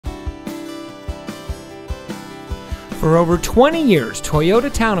For over 20 years,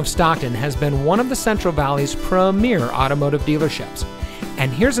 Toyota Town of Stockton has been one of the Central Valley's premier automotive dealerships.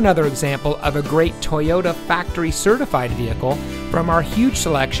 And here's another example of a great Toyota factory certified vehicle from our huge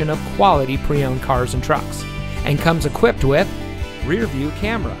selection of quality pre-owned cars and trucks. And comes equipped with rear view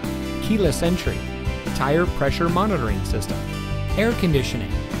camera, keyless entry, tire pressure monitoring system, air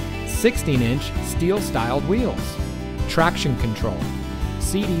conditioning, 16-inch steel-styled wheels, traction control,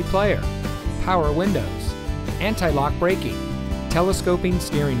 CD player, power windows, anti-lock braking, telescoping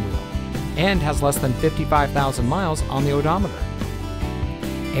steering wheel, and has less than 55,000 miles on the odometer.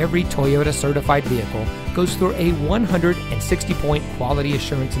 Every Toyota certified vehicle goes through a 160-point quality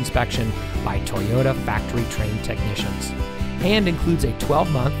assurance inspection by Toyota factory-trained technicians and includes a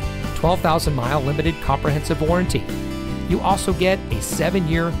 12-month, 12,000-mile limited comprehensive warranty. You also get a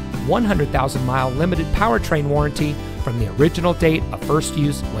 7-year, 100,000-mile limited powertrain warranty from the original date of first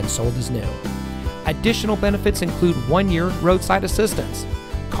use when sold as new. Additional benefits include 1-year roadside assistance,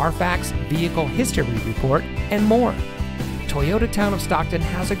 Carfax vehicle history report, and more. Toyota Town of Stockton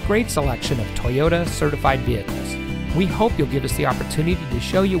has a great selection of Toyota certified vehicles. We hope you'll give us the opportunity to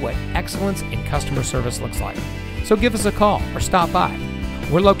show you what excellence in customer service looks like. So give us a call or stop by.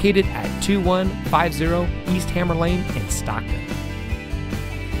 We're located at 2150 East Hammer Lane in Stockton.